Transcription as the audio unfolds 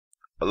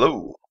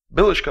Hello,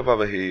 Billish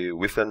Kavava here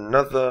with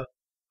another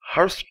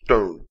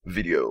Hearthstone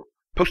video.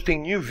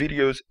 Posting new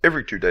videos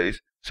every 2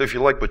 days, so if you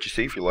like what you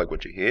see, if you like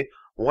what you hear,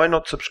 why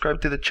not subscribe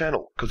to the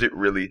channel, because it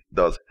really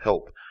does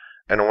help.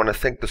 And I want to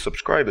thank the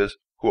subscribers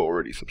who are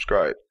already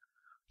subscribed.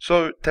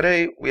 So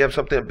today we have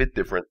something a bit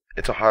different.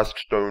 It's a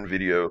Hearthstone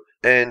video,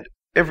 and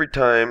every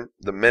time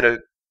the meta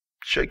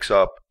shakes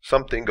up,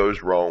 something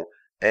goes wrong,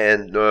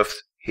 and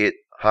nerfs hit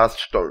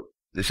Hearthstone.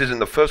 This isn't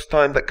the first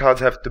time that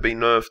cards have to be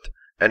nerfed,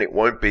 and it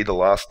won't be the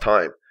last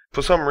time.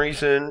 For some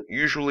reason,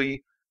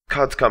 usually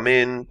cards come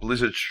in,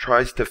 Blizzard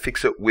tries to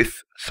fix it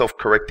with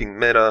self-correcting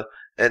meta,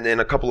 and then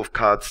a couple of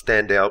cards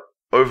stand out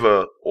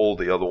over all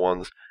the other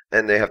ones,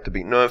 and they have to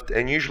be nerfed,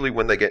 and usually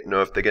when they get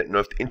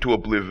nerfed into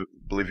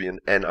oblivion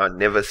and are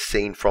never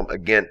seen from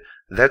again.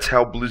 That's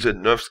how Blizzard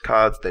nerfs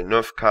cards. They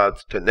nerf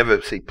cards to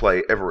never see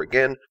play ever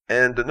again,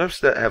 and the nerfs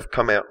that have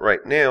come out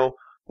right now,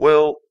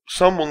 well,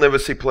 some will never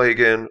see play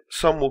again,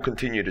 some will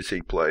continue to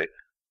see play.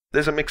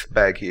 There's a mixed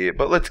bag here,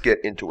 but let's get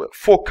into it.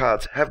 4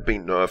 cards have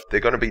been nerfed. They're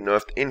going to be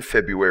nerfed in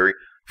February.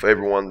 For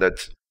everyone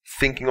that's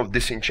thinking of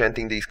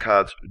disenchanting these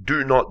cards,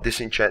 do not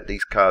disenchant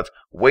these cards.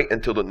 Wait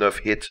until the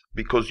nerf hits,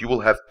 because you will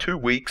have 2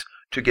 weeks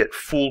to get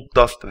full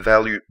dust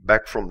value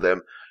back from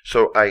them.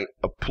 So I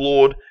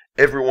applaud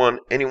everyone,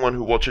 anyone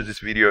who watches this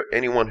video,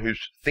 anyone who's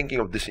thinking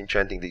of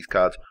disenchanting these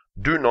cards,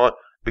 do not,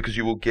 because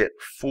you will get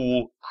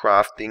full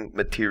crafting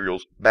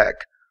materials back.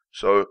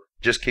 So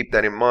just keep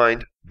that in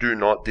mind. Do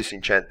not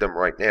disenchant them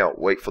right now.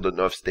 Wait for the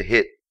nerfs to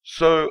hit.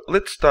 So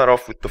let's start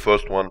off with the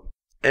first one,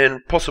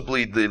 and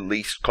possibly the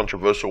least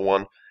controversial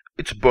one.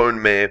 It's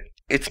Bone Mare.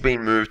 It's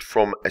been moved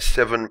from a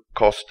 7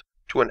 cost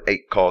to an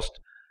 8 cost.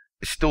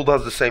 It still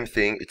does the same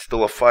thing. It's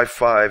still a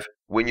 5/5.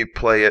 When you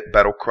play it,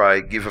 Battle Cry,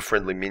 give a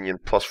friendly minion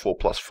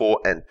 +4/+4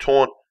 and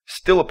taunt.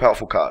 Still a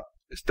powerful card.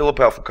 It's still a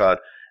powerful card,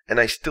 and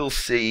I still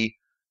see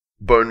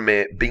Bone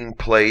Mare being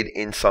played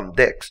in some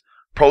decks.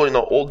 Probably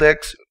not all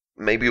decks.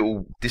 Maybe it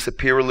will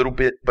disappear a little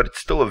bit, but it's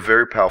still a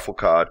very powerful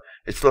card.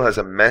 It still has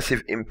a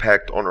massive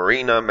impact on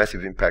Arena,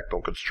 massive impact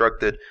on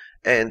Constructed,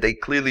 and they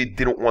clearly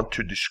didn't want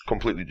to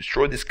completely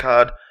destroy this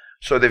card,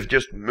 so they've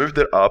just moved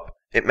it up.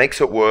 It makes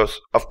it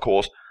worse, of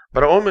course,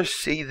 but I almost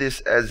see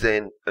this as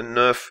a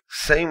nerf,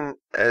 same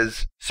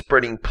as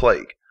Spreading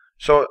Plague.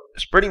 So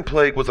Spreading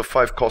Plague was a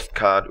 5 cost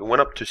card, it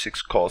went up to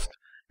 6 cost,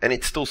 and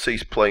it still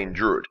sees play in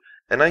Druid.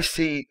 And I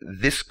see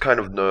this kind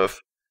of nerf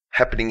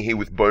happening here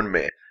with Bone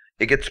Mare.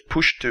 It gets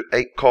pushed to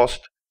 8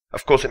 cost.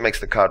 Of course, it makes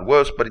the card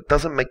worse, but it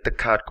doesn't make the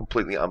card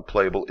completely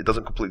unplayable. It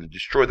doesn't completely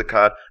destroy the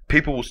card.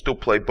 People will still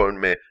play Bone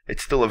Mare.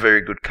 It's still a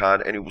very good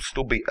card, and it will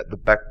still be at the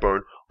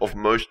backbone of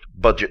most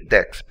budget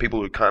decks.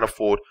 People who can't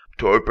afford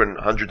to open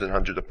hundreds and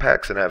hundreds of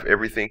packs and have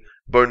everything,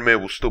 Bone Mare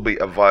will still be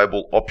a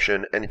viable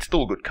option, and it's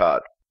still a good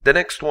card. The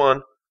next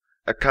one,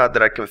 a card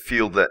that I can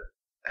feel that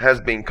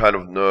has been kind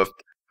of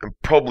nerfed and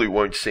probably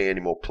won't see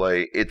any more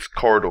play, it's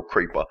Corridor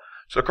Creeper.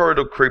 So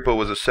Corridor Creeper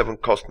was a 7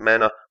 cost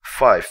mana,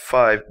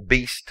 5/5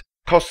 beast,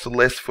 costs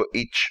less for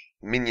each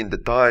minion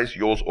that dies,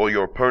 yours or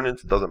your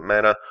opponent's, doesn't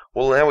matter.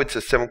 Well, now it's a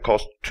 7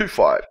 cost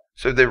 2/5,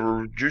 so they've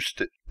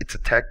reduced its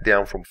attack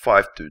down from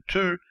 5 to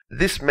 2.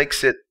 This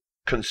makes it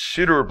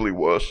considerably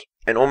worse,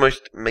 and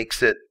almost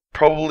makes it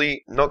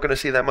probably not going to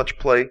see that much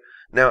play.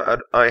 Now,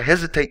 I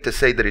hesitate to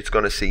say that it's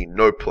going to see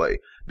no play,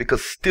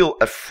 because still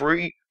a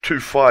free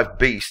 2/5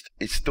 beast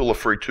is still a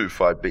free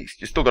 2/5 beast.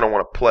 You're still going to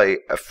want to play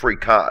a free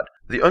card.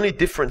 The only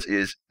difference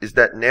is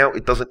that now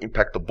it doesn't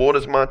impact the board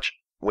as much.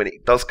 When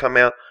it does come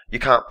out, you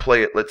can't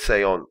play it, let's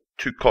say, on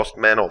 2 cost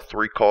mana or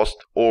 3 cost,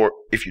 or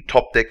if you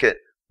top deck it.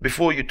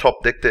 Before you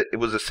top decked it, it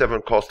was a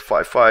 7 cost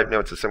 5/5, now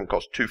it's a 7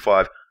 cost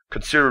 2/5,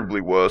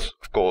 considerably worse,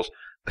 of course.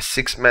 A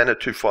 6 mana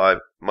 2/5,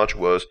 much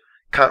worse.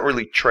 Can't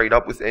really trade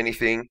up with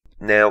anything.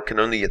 Now can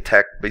only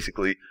attack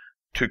basically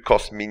 2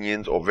 cost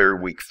minions or very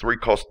weak 3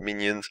 cost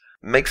minions.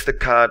 Makes the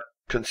card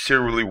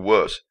considerably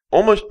worse.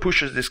 Almost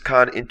pushes this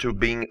card into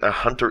being a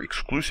Hunter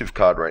exclusive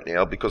card right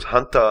now, because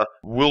Hunter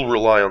will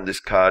rely on this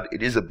card.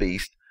 It is a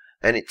beast,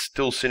 and it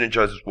still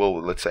synergizes well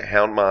with, let's say,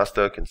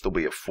 Houndmaster. Can still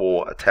be a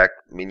 4 attack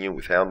minion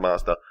with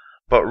Houndmaster,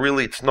 but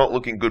really it's not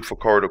looking good for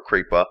Corridor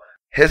Creeper.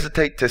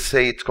 Hesitate to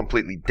say it's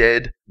completely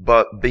dead,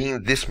 but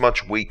being this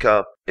much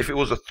weaker, if it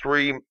was a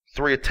 3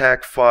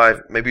 attack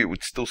 5, maybe it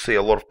would still see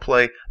a lot of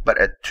play, but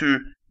at 2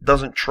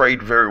 doesn't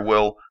trade very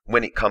well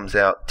when it comes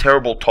out.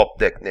 Terrible top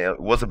deck now. It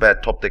was a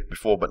bad top deck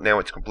before, but now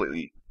it's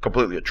completely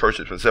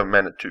atrocious for 7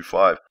 mana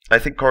 2/5. I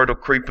think Corridor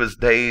Creeper's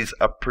days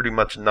are pretty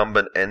much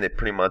numbered, and they're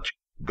pretty much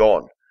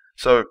gone.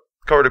 So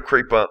Corridor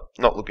Creeper,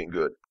 not looking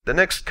good. The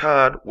next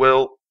card,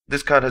 well,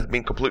 this card has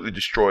been completely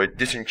destroyed,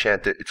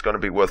 disenchanted. It's going to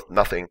be worth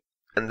nothing.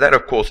 And that,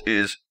 of course,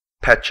 is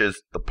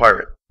Patches the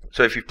Pirate.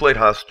 So if you've played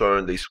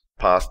Hearthstone this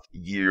past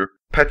year,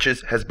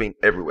 Patches has been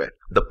everywhere.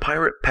 The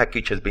Pirate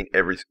package has been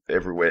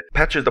everywhere.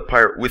 Patches the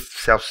Pirate with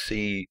South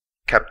Sea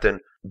Captain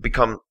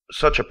become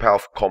such a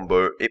powerful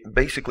combo. It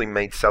basically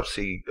made South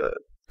Sea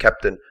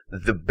Captain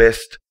the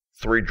best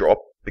 3-drop,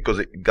 because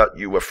it got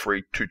you a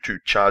free 2/2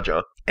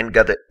 charger and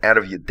got it out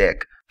of your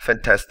deck.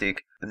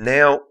 Fantastic.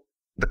 Now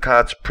the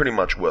card's pretty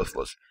much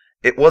worthless.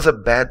 It was a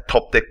bad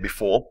top deck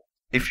before.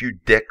 If you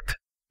decked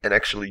and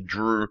actually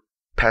drew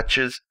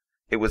patches,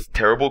 it was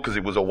terrible because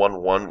it was a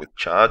 1-1 with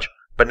charge.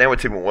 But now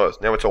it's even worse.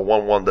 Now it's a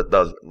 1-1 that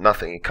does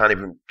nothing. It can't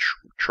even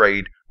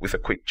trade with a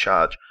quick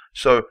charge.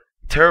 So,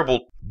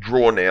 terrible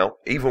draw now.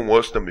 Even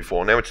worse than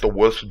before. Now it's the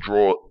worst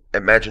draw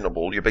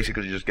imaginable. You're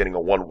basically just getting a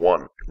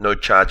 1-1. No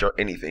charge or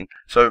anything.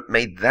 So, it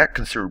made that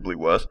considerably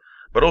worse.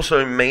 But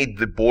also made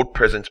the board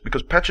presence,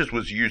 because patches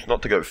was used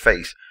not to go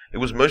face. It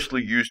was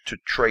mostly used to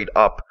trade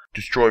up,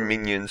 destroy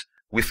minions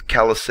with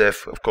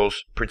Kaliseth, of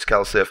course, Prince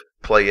Kaliseth,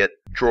 play it,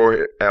 draw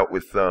it out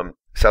with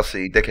South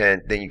Sea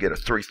deckhand, then you get a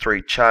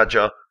 3-3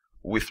 charger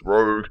with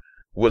Rogue,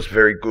 was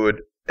very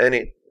good, and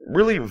it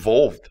really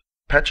evolved.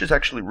 Patches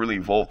actually really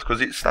evolved,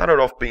 because it started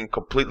off being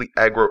completely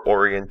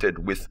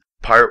aggro-oriented with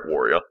Pirate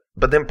Warrior,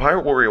 but then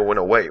Pirate Warrior went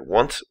away.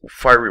 Once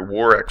Fiery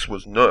War Axe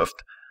was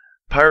nerfed,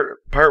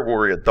 Pirate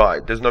Warrior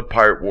died. There's no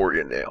Pirate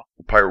Warrior now.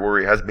 Pirate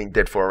Warrior has been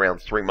dead for around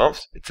 3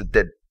 months. It's a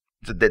dead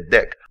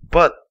deck.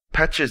 But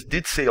patches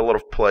did see a lot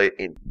of play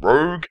in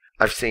Rogue.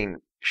 I've seen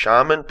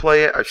Shaman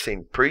play it. I've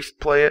seen Priest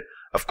play it.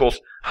 Of course,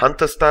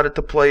 Hunter started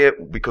to play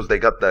it because they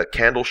got the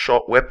candle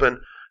shot weapon.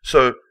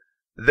 So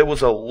there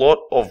was a lot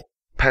of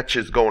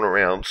patches going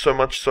around, so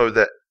much so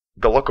that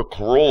Galactic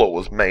Crawler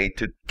was made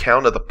to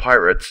counter the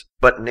pirates.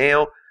 But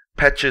now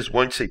patches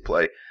won't see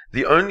play.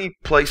 The only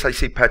place I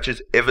see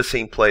patches ever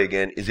seen play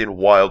again is in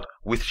Wild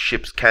with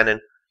Ship's Cannon.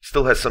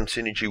 Still has some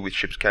synergy with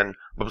Ship's Cannon,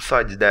 but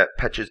besides that,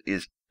 patches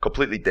is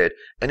completely dead.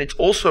 And it's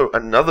also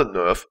another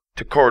nerf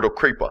to Corridor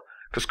Creeper.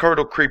 Because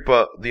Corridor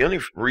Creeper, the only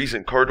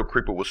reason Corridor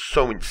Creeper was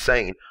so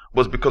insane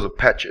was because of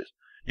patches.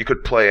 You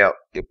could play out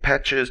your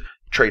patches,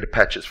 trade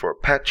patches for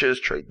patches,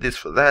 trade this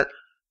for that.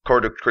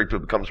 Corridor Creeper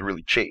becomes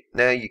really cheap.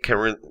 Now you can't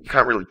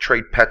really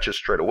trade patches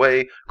straight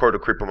away. Corridor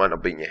Creeper might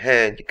not be in your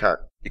hand.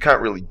 You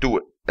can't really do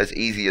it as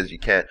easy as you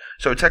can.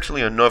 So it's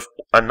actually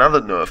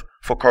another nerf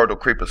for Corridor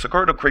Creeper. So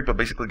Corridor Creeper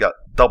basically got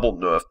double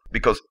nerfed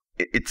because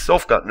it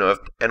itself got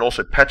nerfed and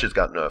also patches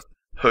got nerfed,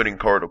 hurting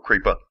Corridor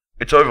Creeper.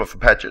 It's over for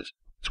patches.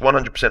 It's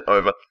 100%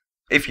 over.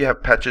 If you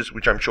have patches,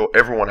 which I'm sure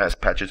everyone has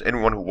patches,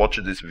 anyone who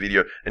watches this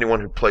video, anyone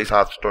who plays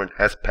Hearthstone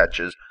has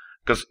patches,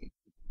 because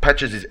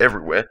patches is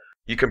everywhere,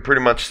 you can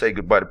pretty much say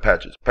goodbye to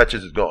patches.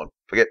 Patches is gone.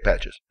 Forget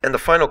patches. And the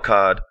final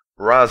card,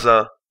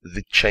 Raza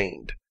the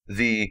Chained.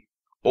 The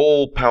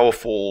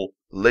all-powerful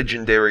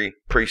legendary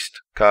priest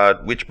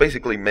card, which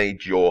basically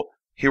made your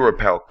hero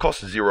power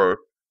cost 0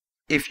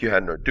 if you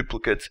had no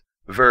duplicates.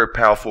 Very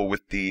powerful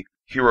with the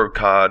hero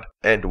card,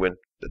 Anduin,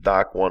 the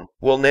dark one.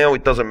 Well, now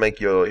it doesn't make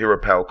your hero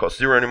power cost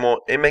 0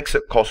 anymore. It makes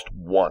it cost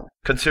 1.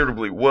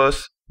 Considerably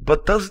worse,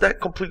 but does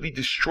that completely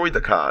destroy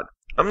the card?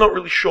 I'm not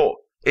really sure.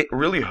 It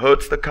really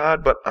hurts the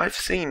card, but I've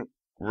seen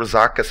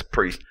Razaka's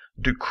priest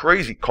do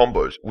crazy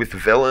combos with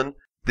Velen,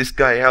 this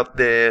guy out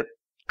there,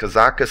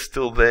 Kazaka's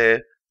still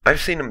there. I've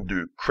seen him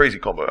do crazy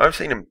combo. I've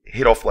seen him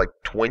hit off like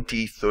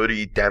 20,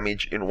 30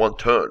 damage in one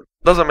turn.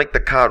 Doesn't make the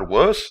card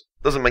worse.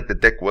 Doesn't make the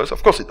deck worse.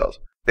 Of course it does.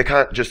 They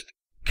can't just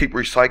keep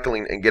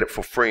recycling and get it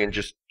for free and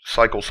just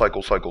cycle,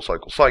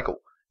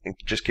 and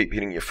just keep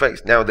hitting your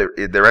face. Now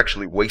they're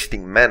actually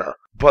wasting mana.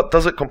 But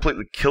does it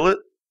completely kill it?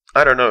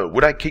 I don't know.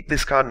 Would I keep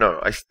this card? No.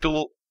 I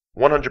still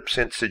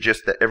 100%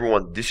 suggest that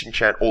everyone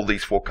disenchant all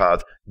these 4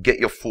 cards, get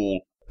your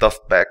full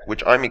dust back,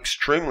 which I'm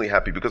extremely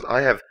happy because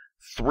I have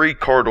 3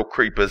 Corridor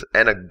Creepers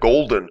and a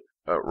golden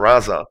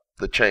Raza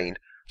the Chained.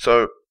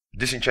 So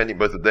disenchanting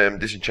both of them,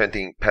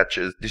 disenchanting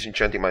patches,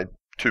 disenchanting my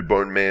 2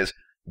 Bone Mares,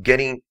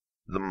 getting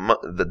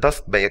the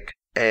dust back,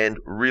 and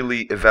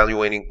really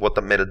evaluating what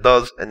the meta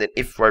does, and then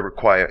if I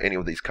require any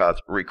of these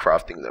cards,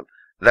 recrafting them.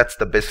 That's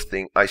the best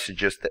thing I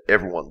suggest that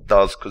everyone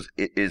does, because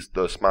it is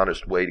the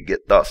smartest way to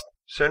get dust.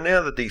 So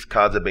now that these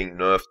cards are being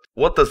nerfed,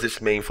 what does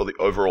this mean for the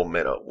overall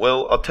meta?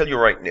 Well, I'll tell you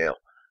right now.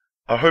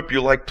 I hope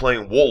you like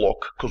playing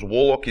Warlock, because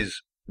Warlock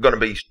is going to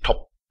be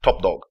top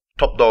dog.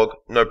 Top dog,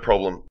 no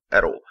problem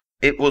at all.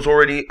 It was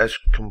already a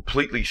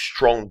completely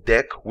strong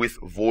deck with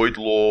Void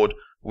Lord,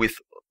 with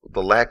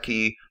the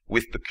Lackey,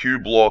 with the Q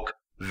block,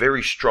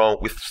 very strong,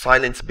 with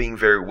Silence being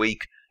very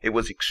weak. It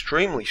was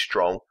extremely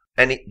strong,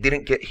 and it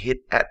didn't get hit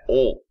at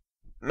all.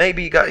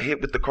 Maybe it got hit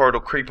with the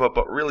Corridor Creeper,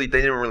 but really,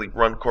 they didn't really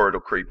run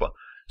Corridor Creeper.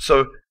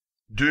 So,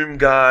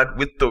 Doomguard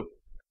with the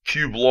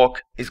Q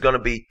block is going to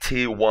be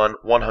tier 1,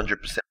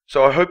 100%.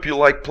 So I hope you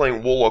like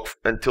playing Warlock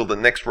until the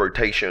next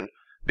rotation,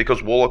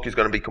 because Warlock is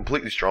going to be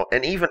completely strong.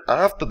 And even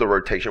after the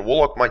rotation,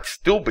 Warlock might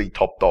still be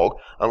top dog,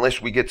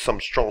 unless we get some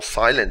strong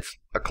silence,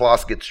 a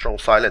class gets strong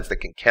silence that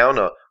can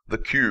counter the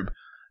cube,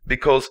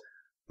 because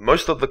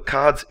most of the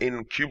cards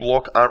in Cube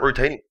Lock aren't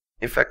rotating.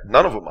 In fact,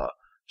 none of them are.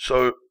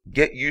 So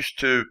get used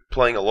to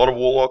playing a lot of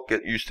Warlock,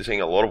 get used to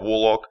seeing a lot of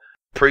Warlock.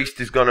 Priest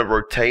is going to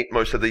rotate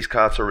most of these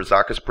cards, so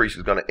Razaka's Priest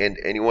is going to end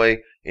anyway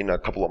in a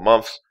couple of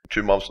months,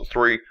 2 months or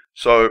 3.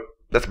 So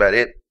that's about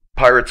it.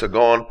 Pirates are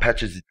gone,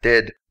 Patches is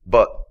dead,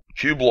 but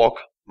Cube Lock,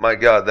 my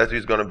god, that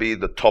is going to be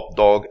the top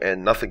dog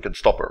and nothing can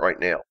stop it right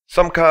now.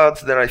 Some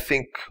cards that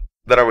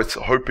I was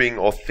hoping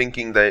or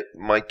thinking they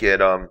might get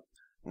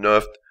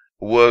nerfed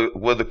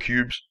were the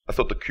cubes. I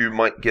thought the cube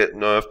might get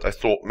nerfed. I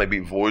thought maybe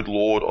Void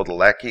Lord or the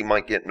Lackey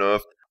might get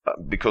nerfed,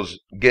 because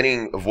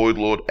getting a Void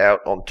Lord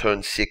out on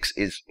turn 6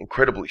 is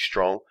incredibly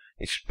strong,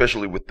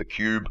 especially with the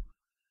cube.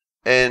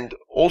 And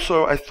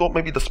also, I thought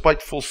maybe the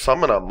Spiteful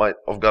Summoner might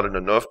have gotten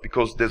a nerf,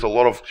 because there's a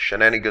lot of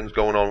shenanigans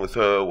going on with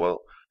her.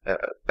 Well,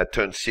 at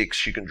turn 6,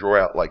 she can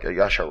draw out like a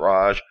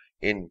Yasharaj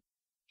in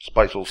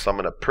Spiteful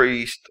Summoner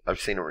Priest. I've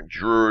seen her in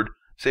Druid,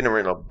 seen her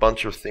in a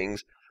bunch of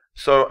things.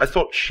 So I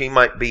thought she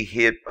might be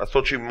hit. I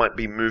thought she might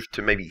be moved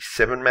to maybe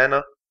 7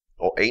 mana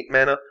or 8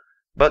 mana.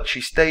 But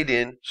she stayed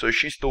in, so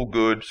she's still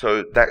good.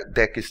 So that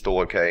deck is still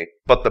okay.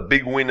 But the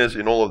big winners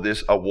in all of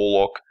this are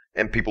Warlock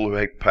and people who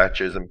hate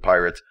patches and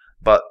Pirates.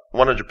 But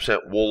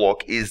 100%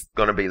 Warlock is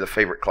going to be the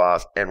favorite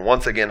class. And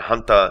once again,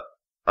 Hunter,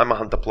 I'm a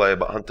Hunter player,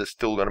 but Hunter's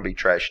still going to be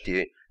trash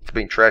tier. It's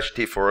been trash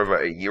tier for over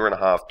a year and a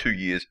half, 2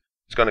 years.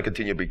 It's going to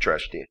continue to be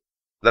trash tier.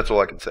 That's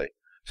all I can say.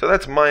 So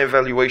that's my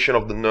evaluation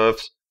of the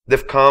nerfs.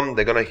 They've come,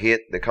 they're going to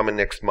hit, they're coming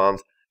next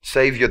month.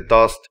 Save your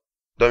dust.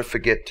 Don't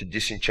forget to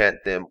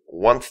disenchant them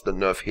once the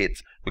nerf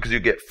hits, because you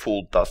get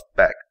full dust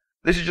back.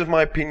 This is just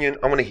my opinion.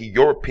 I want to hear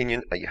your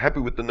opinion. Are you happy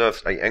with the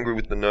nerfs? Are you angry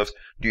with the nerfs?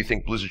 Do you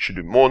think Blizzard should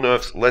do more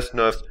nerfs, less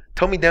nerfs?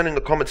 Tell me down in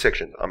the comment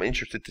section. I'm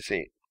interested to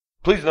see.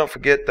 Please don't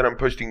forget that I'm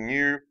posting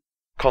new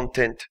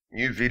content,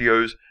 new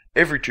videos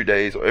every 2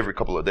 days or every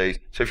couple of days.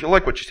 So if you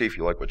like what you see, if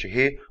you like what you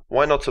hear,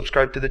 why not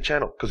subscribe to the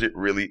channel? Because it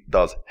really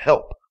does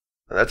help.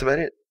 And that's about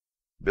it.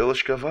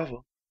 Bilishka Vava.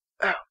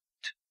 Out.